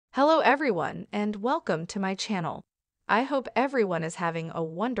Hello everyone and welcome to my channel. I hope everyone is having a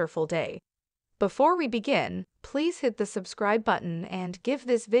wonderful day. Before we begin, please hit the subscribe button and give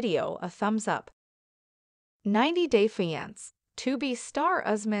this video a thumbs up. 90 Day Fiancé. To-be star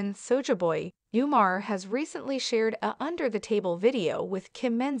Usman Sojaboy, Umar has recently shared a under-the-table video with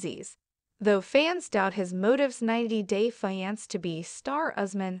Kim Menzies. Though fans doubt his motives, 90 Day Fiancé to-be star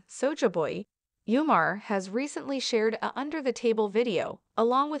Usman Sojaboy, Umar has recently shared a under-the-table video,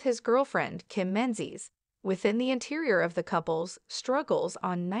 along with his girlfriend Kim Menzies, within the interior of the couple's struggles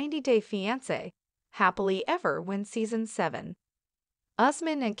on 90 Day Fiancé, Happily Ever When Season 7.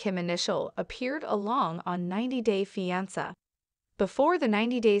 Usman and Kim initial appeared along on 90 Day Fiancé. Before the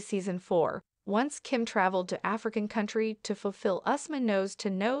 90 Days Season 4, once Kim traveled to African country to fulfill Usman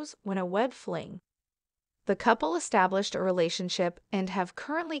nose-to-nose when a wed fling. The couple established a relationship and have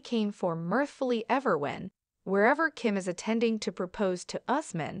currently came for mirthfully ever when, wherever Kim is attending to propose to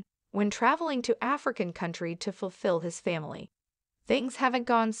Usman when traveling to African country to fulfill his family. Things haven't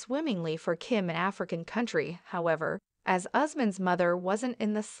gone swimmingly for Kim in African country, however, as Usman's mother wasn't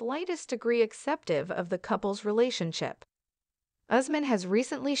in the slightest degree acceptive of the couple's relationship. Usman has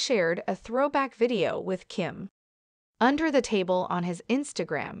recently shared a throwback video with Kim under the table on his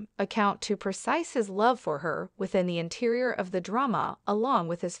Instagram account to precise his love for her within the interior of the drama along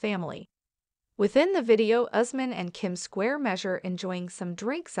with his family. Within the video, Usman and Kim square measure enjoying some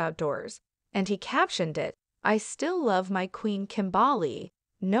drinks outdoors, and he captioned it, "I still love my queen Kimbali.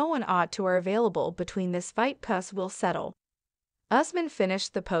 No one ought to are available between this fight plus will settle." Usman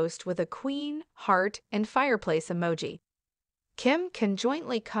finished the post with a queen, heart, and fireplace emoji. Kim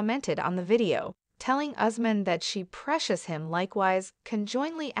conjointly commented on the video, telling Usman that she precious him, likewise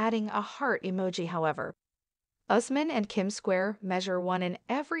conjointly adding a heart emoji. However, Usman and Kim square measure one in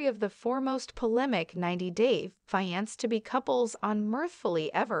every of the foremost polemic 90 Day Fiancé to be couples on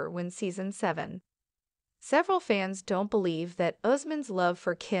Mirthfully Ever When Season 7. Several fans don't believe that Usman's love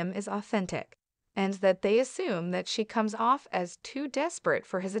for Kim is authentic, and that they assume that she comes off as too desperate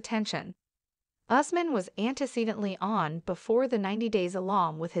for his attention. Usman was antecedently on before the 90 days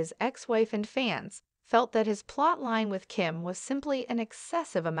along with his ex-wife, and fans felt that his plot line with Kim was simply an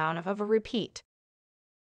excessive amount of a repeat.